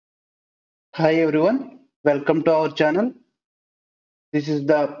Hi everyone, welcome to our channel. This is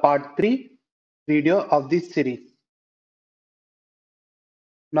the part 3 video of this series.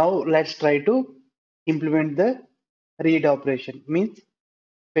 Now let's try to implement the read operation, means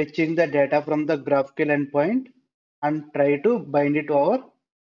fetching the data from the GraphQL endpoint and try to bind it to our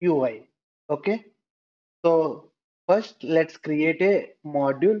UI. Okay, so first let's create a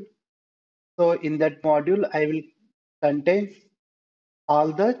module. So in that module, I will contain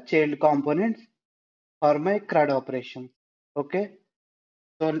all the child components for my CRUD operations. Okay,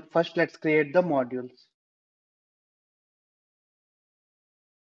 so first let's create the modules.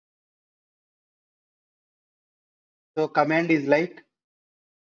 So command is like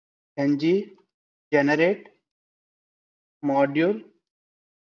ng generate module,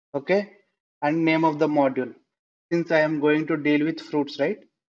 okay, and name of the module. Since I am going to deal with fruits, right?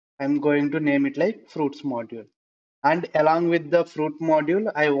 I'm going to name it like fruits module. And along with the fruit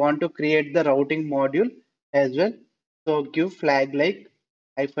module, I want to create the routing module as well. So give flag like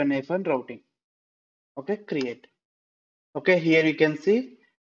hyphen routing. Okay, create. Okay, here you can see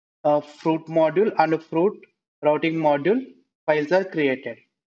a fruit module and a fruit routing module files are created.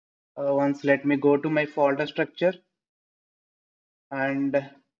 Once let me go to my folder structure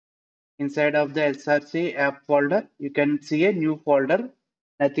and inside of the src app folder you can see a new folder,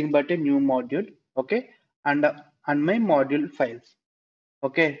 nothing but a new module. Okay, and my module files.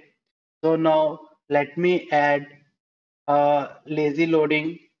 Okay, so now let me add lazy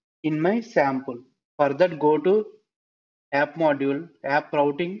loading in my sample. For that, go to app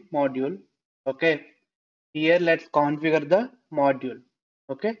routing module. Okay, here let's configure the module.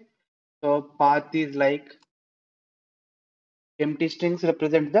 Okay, so path is like empty strings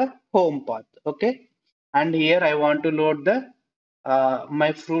represent the home path. Okay, and here I want to load the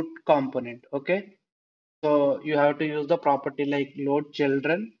my fruit component. Okay, so you have to use the property like load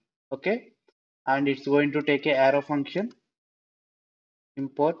children. Okay, and it's going to take a arrow function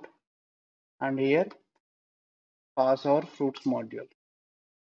import, and here pass our fruits module.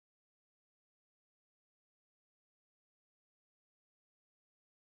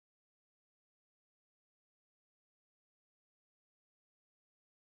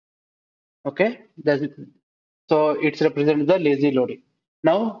 Okay, that's it. So it's represent the lazy loading.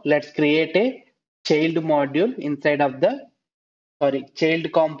 Now let's create a child module inside of the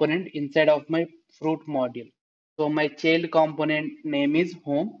child component inside of my fruit module. So my child component name is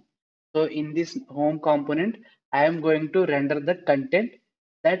home. So in this home component I am going to render the content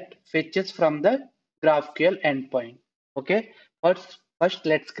that fetches from the GraphQL endpoint. Okay, first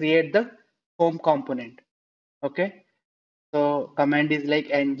let's create the home component. Okay, so command is like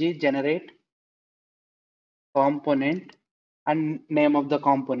ng generate component and name of the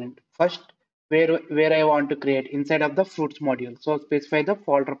component. First, where I want to create inside of the fruits module. So specify the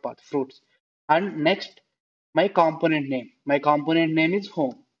folder path fruits. And next, my component name. My component name is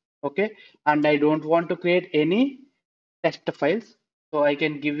home. Okay. And I don't want to create any test files. So I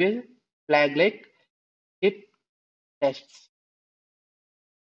can give a flag like it tests.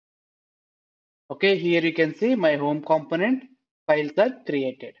 Okay. Here you can see my home component files are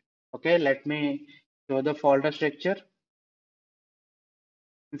created. Okay. Let me show the folder structure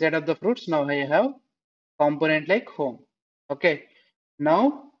inside of the fruits. Now I have component like home. Okay,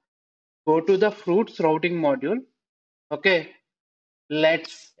 now go to the fruits routing module. Okay,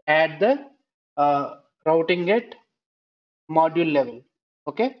 let's add the routing at module level.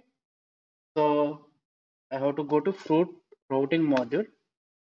 Okay, so I have to go to fruit routing module.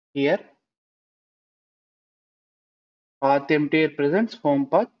 Here path empty represents home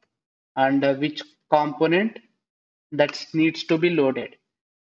path and which component that needs to be loaded.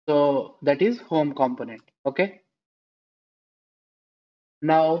 So that is home component. Okay,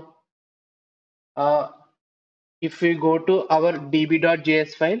 now uh, if we go to our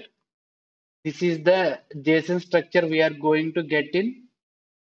db.js file, this is the JSON structure we are going to get in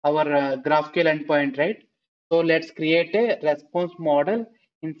our GraphQL endpoint, right? So let's create a response model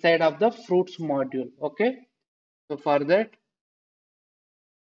inside of the fruits module. Okay. So for that,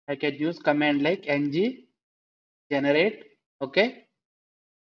 I can use command like ng generate. Okay.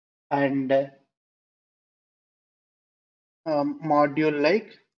 And module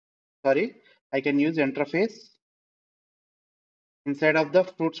like, sorry, I can use interface inside of the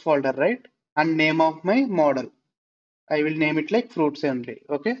fruits folder, right? And name of my model. I will name it like fruits only.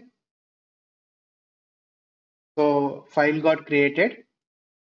 Okay. So file got created.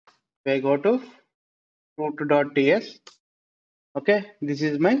 I go to fruit.ts. Okay, this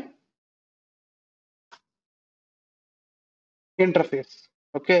is my interface.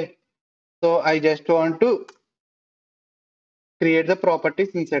 Okay, so I just want to create the properties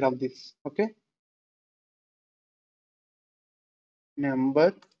inside of this. Okay,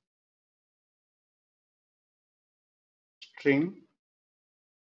 number, string,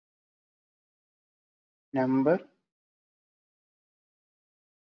 number,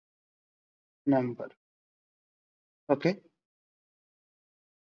 number. Okay,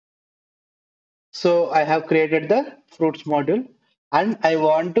 so I have created the fruits module, and I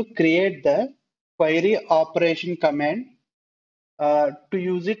want to create the query operation command to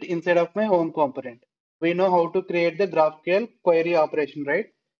use it inside of my home component. We know how to create the GraphQL query operation, right?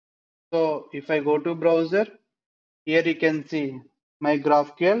 So if I go to browser, here you can see my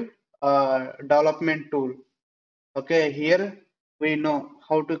GraphQL development tool. Okay, here we know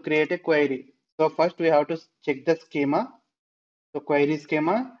how to create a query. So first we have to check the schema. So query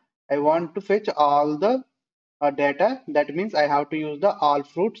schema, I want to fetch all the data. That means I have to use the all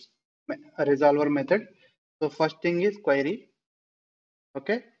fruits resolver method. So first thing is query.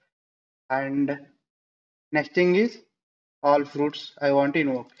 Okay, and next thing is all fruits I want to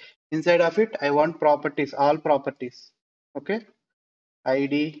invoke. Inside of it, I want properties, all properties. Okay,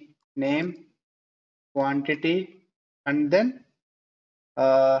 ID, name, quantity, and then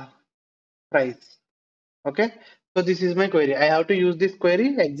uh, price. Okay, so this is my query. I have to use this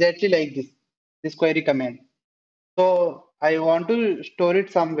query exactly like this query command. So I want to store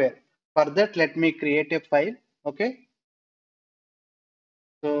it somewhere. For that, let me create a file. Okay,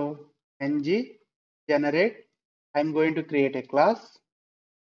 so ng generate. I'm going to create a class.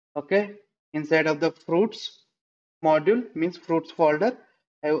 Okay, inside of the fruits module means fruits folder.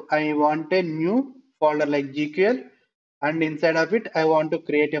 I want a new folder like GQL, and inside of it, I want to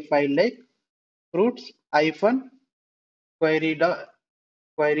create a file like fruits hyphen query.ts.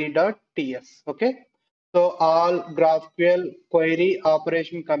 Okay, so all GraphQL query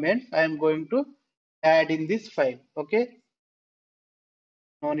operation commands I am going to add in this file. Okay,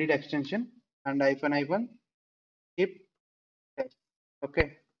 no need extension and hyphen hyphen keep test.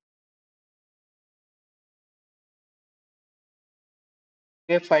 Okay,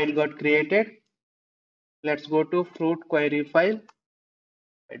 okay, file got created. Let's go to fruit query file.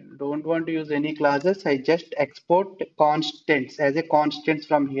 I don't want to use any classes. I just export constants as a constants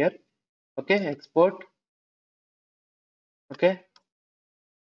from here. Okay, export. Okay,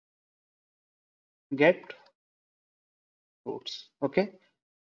 get fruits. Okay,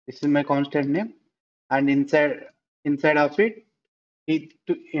 this is my constant name, and inside of it, in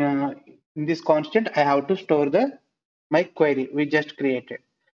this constant, I have to store the my query we just created.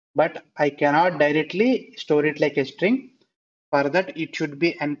 But I cannot directly store it like a string. For that, it should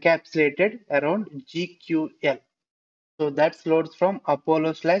be encapsulated around GQL. So that's loads from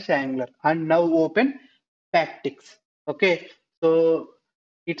Apollo slash Angular. And now open backticks. Okay, so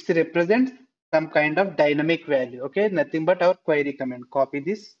it represents some kind of dynamic value. Okay, nothing but our query command. Copy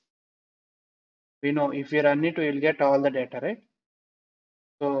this. We know if you run it, we will get all the data, right?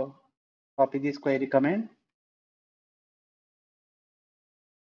 So copy this query command,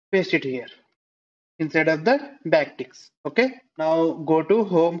 paste it here inside of the backticks. Okay, now go to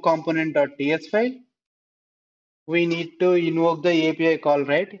home component.ts file. We need to invoke the API call,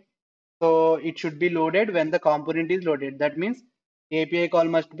 right? So it should be loaded when the component is loaded. That means API call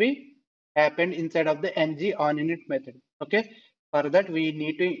must be happened inside of the ng onInit method. Okay. For that we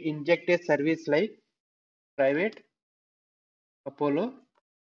need to inject a service like private Apollo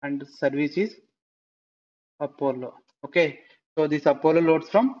and service is Apollo. Okay. So this Apollo loads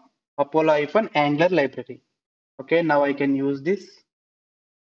from Apollo hyphen Angular library. Okay. Now I can use this.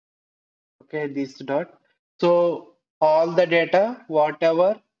 Okay. This dot. So all the data,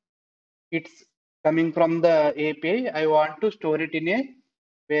 whatever it's coming from the API, I want to store it in a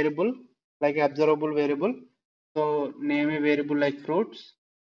variable like observable variable. So name a variable like fruits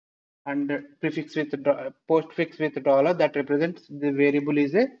and prefix with postfix with dollar that represents the variable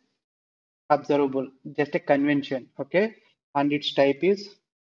is a observable, just a convention. Okay, and its type is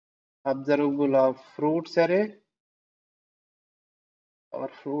observable of fruits array or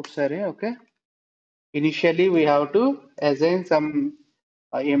fruits array. Okay, initially we have to assign some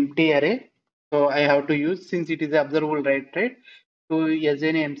empty array. So I have to use, since it is observable, right? To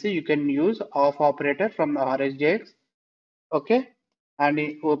assign MC, you can use of operator from the RSJX. Okay, and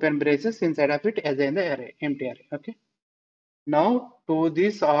open braces inside of it assign the array, empty array. Okay, now to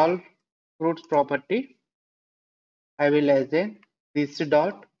this all fruits property, I will assign this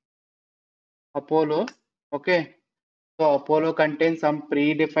dot Apollo. Okay, so Apollo contains some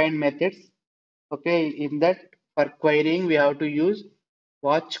predefined methods. Okay, in that for querying we have to use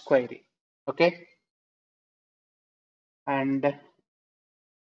watch query. Okay, and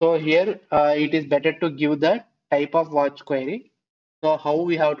so here it is better to give the type of watch query. So how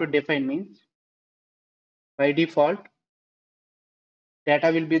we have to define means, by default,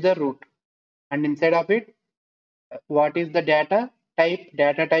 data will be the root, and inside of it, what is the data type?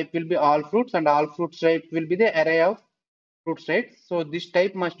 Data type will be all fruits, and all fruits type will be the array of fruits, right? So this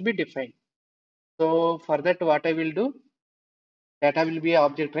type must be defined. So for that, what I will do, data will be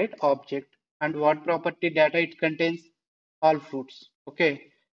object, right? Object. And what property data it contains? All fruits. Okay.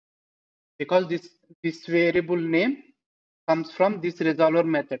 Because this variable name comes from this resolver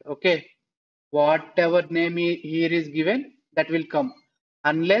method. Okay. Whatever name here is given, that will come.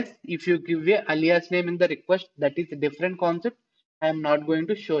 Unless if you give a alias name in the request, that is a different concept. I am not going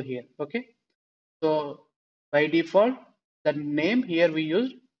to show here. Okay. So by default, the name here we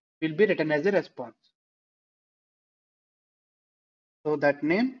used will be written as a response. So that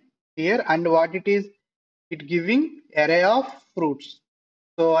name here, and what it is, it giving array of fruits.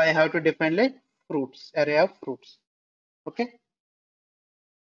 So I have to define like fruits, array of fruits. Okay.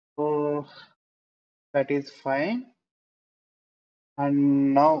 So that is fine.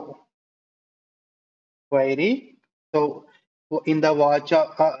 And now query. So in the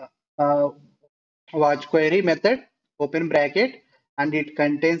watch query method, open bracket, and it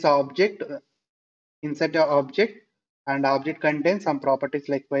contains object, insert the object, and object contains some properties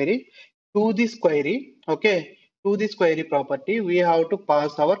like query. To this query, okay, to this query property, we have to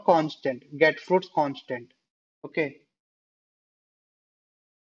pass our constant, get fruits constant. Okay,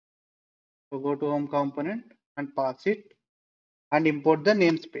 so go to home component and pass it and import the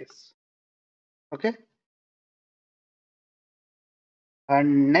namespace. Okay,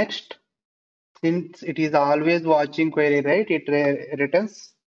 and next, since it is always watching query, right, it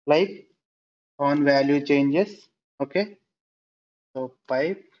returns like on value changes. Okay, so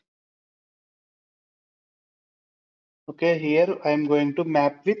pipe. Okay, here I'm going to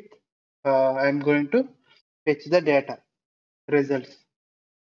map with, I'm going to fetch the data results.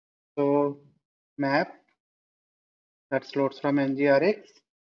 So map that loads from ngrx.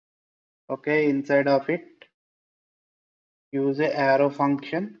 Okay, inside of it, use a arrow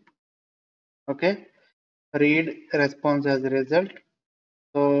function. Okay, read response as a result.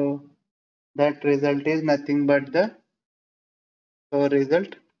 So that result is nothing but the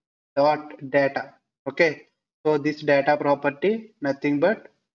result dot data. Okay, so this data property nothing but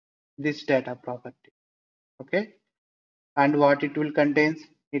this data property. Okay, and what it will contains,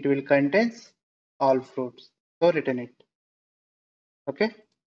 it will contains all fruits. So return it. Okay,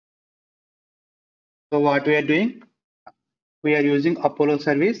 so what we are doing, we are using Apollo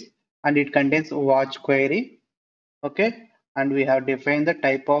service, and it contains watch query. Okay, and we have defined the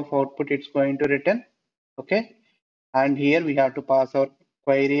type of output it's going to return. Okay, and here we have to pass our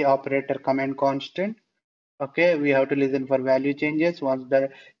query operator command constant. Okay, we have to listen for value changes. Once the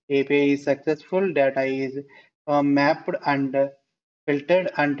API is successful, data is mapped and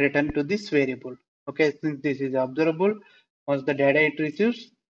filtered and returned to this variable. Okay, since this is observable, once the data it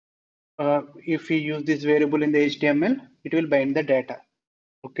receives, if we use this variable in the HTML, it will bind the data.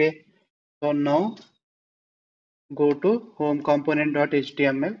 Okay, so now go to home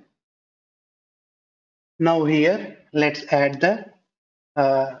component.html. Now here, let's add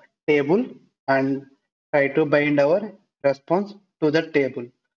the table and try to bind our response to the table.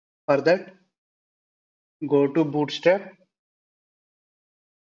 For that, go to Bootstrap.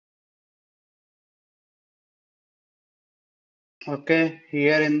 Okay,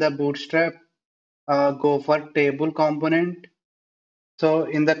 here in the Bootstrap, go for table component. So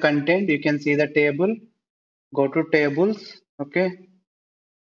in the content, you can see the table. Go to tables. Okay,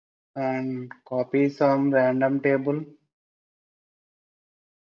 and copy some random table.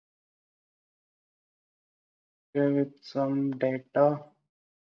 Okay, with some data.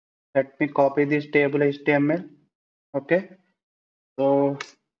 Let me copy this table HTML. Okay, so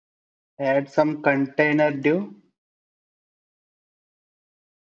add some container div.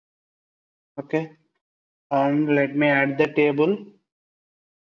 Okay, and let me add the table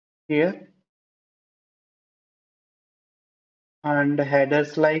here, and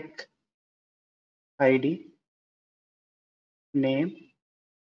headers like ID, name,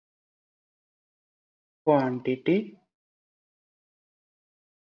 quantity,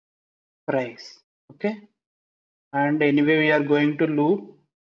 price. Okay, and anyway we are going to loop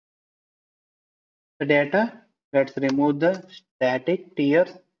the data. Let's remove the static tier.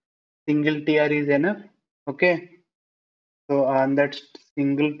 Single tier is enough. Okay, so on that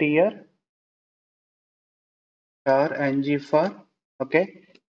single tier, char ng for, okay,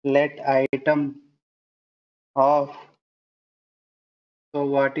 let item of, so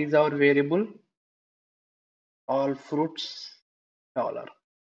what is our variable? All fruits dollar.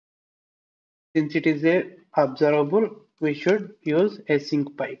 Since it is a observable, we should use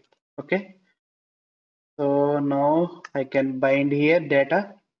async pipe. Okay. So now I can bind here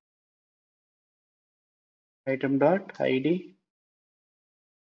data item dot id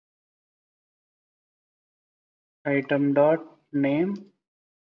item dot name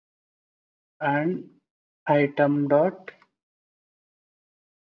and item dot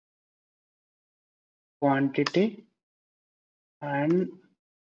quantity and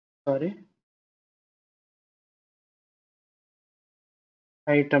sorry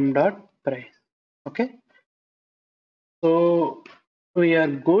item dot price. Okay, so we are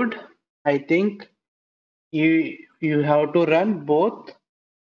good. I think you have to run both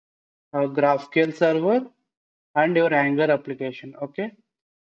GraphQL server and your Angular application. Okay,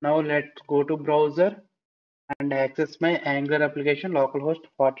 now let's go to browser and access my Angular application localhost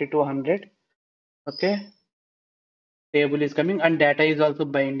 4200. Okay, table is coming and data is also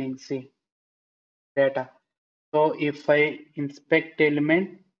binding. See data. So if I inspect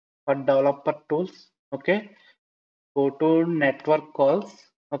element for developer tools, okay, go to network calls,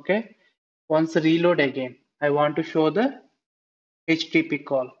 okay. Once reload again, I want to show the HTTP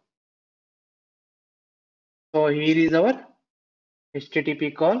call. So here is our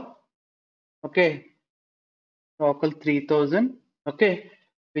HTTP call, okay, local 3000, okay,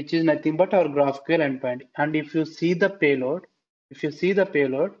 which is nothing but our GraphQL endpoint. And if you see the payload,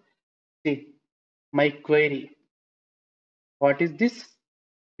 see my query. What is this?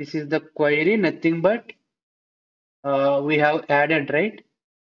 This is the query, nothing but we have added, right?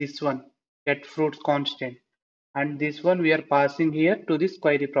 This one, get fruits constant. And this one we are passing here to this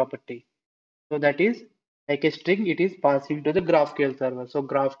query property. So that is like a string, it is passing to the GraphQL server. So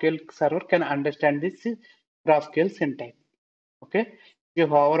GraphQL server can understand this GraphQL syntax. Okay. If you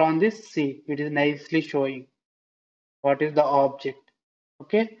hover on this, see, it is nicely showing what is the object.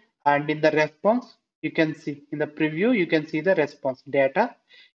 Okay. And in the response, you can see in the preview, you can see the response data.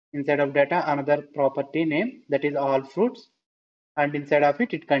 Inside of data, another property name that is all fruits. And inside of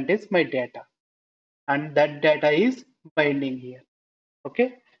it, it contains my data. And that data is binding here.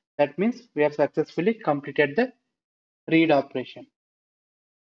 Okay. That means we have successfully completed the read operation.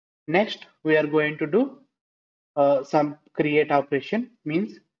 Next, we are going to do some create operation,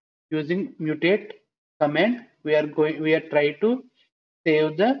 means using mutate command. We are trying to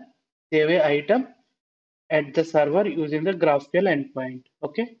save a item at the server using the GraphQL endpoint.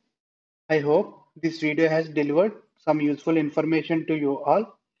 Okay. I hope this video has delivered some useful information to you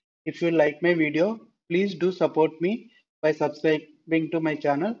all. If you like my video, please do support me by subscribing to my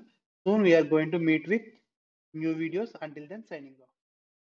channel. Soon we are going to meet with new videos. Until then, signing off.